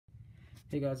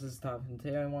Hey guys, this is Top, and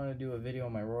today I want to do a video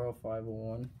on my Royal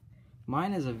 501.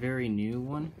 Mine is a very new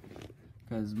one,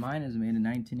 because mine is made in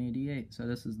 1988, so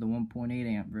this is the 1.8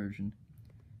 amp version.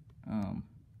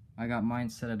 I got mine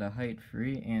set at a height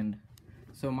free, and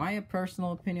so my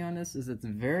personal opinion on this is it's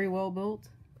very well built,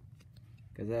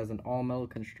 because it has an all metal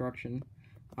construction.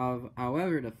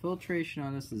 However, the filtration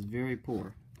on this is very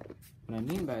poor. What I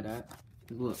mean by that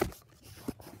is, look,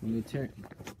 when you turn,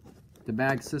 the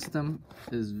bag system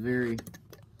is very...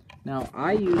 Now,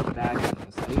 I use bags in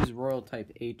this. I use Royal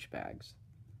Type H bags.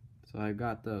 So I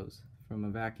got those from a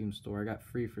vacuum store. I got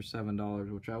free for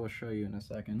 $7, which I will show you in a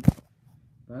second.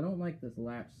 But I don't like this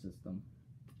latch system,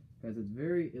 because it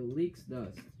leaks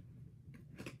dust.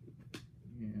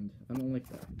 And I don't like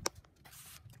that.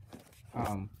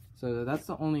 So that's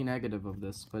the only negative of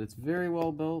this, but it's very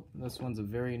well built. This one's a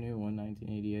very new one,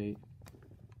 1988.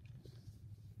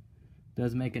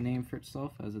 Does make a name for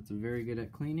itself, as it's very good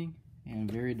at cleaning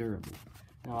and very durable.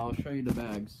 Now I'll show you the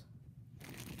bags.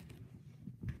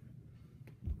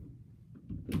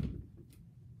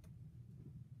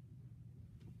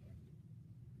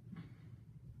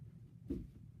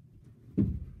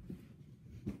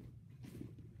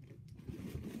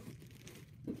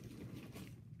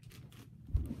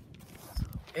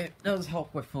 It does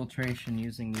help with filtration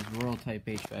using these Royal Type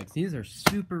H bags. These are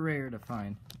super rare to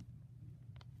find.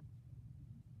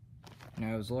 And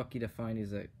I was lucky to find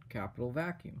these at Capital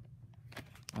Vacuum.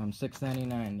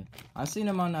 $6.99. I've seen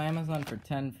them on Amazon for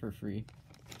 $10 for free.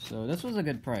 So this was a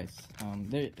good price.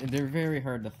 They're very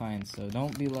hard to find, so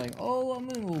don't be like, oh, I'm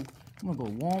gonna go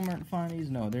Walmart and find these.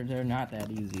 No, they're not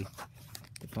that easy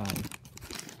to find.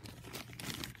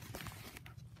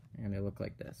 And they look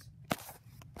like this.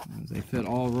 They fit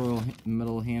all Royal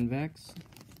metal hand vacs.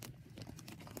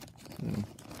 So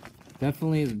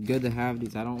definitely is good to have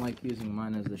these. I don't like using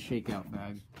mine as a shakeout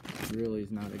bag. It really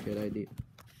is not a good idea.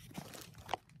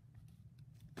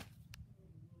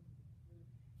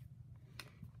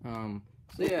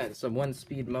 So yeah, it's a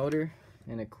 1-speed motor,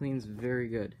 and it cleans very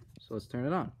good. So let's turn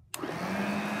it on.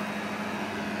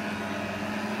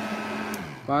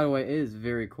 By the way, it is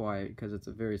very quiet because it's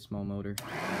a very small motor.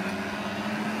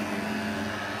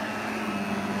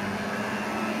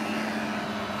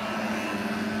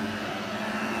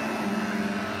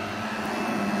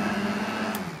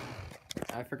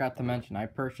 I forgot to mention, I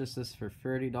purchased this for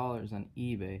 $30 on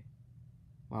eBay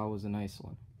while it was a nice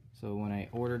one. So when I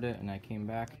ordered it and I came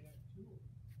back,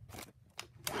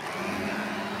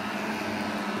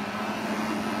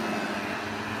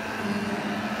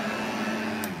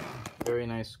 very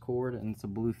nice cord, and it's a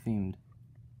blue themed.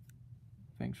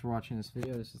 Thanks for watching this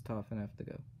video. This is Tough, and I have to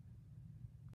go.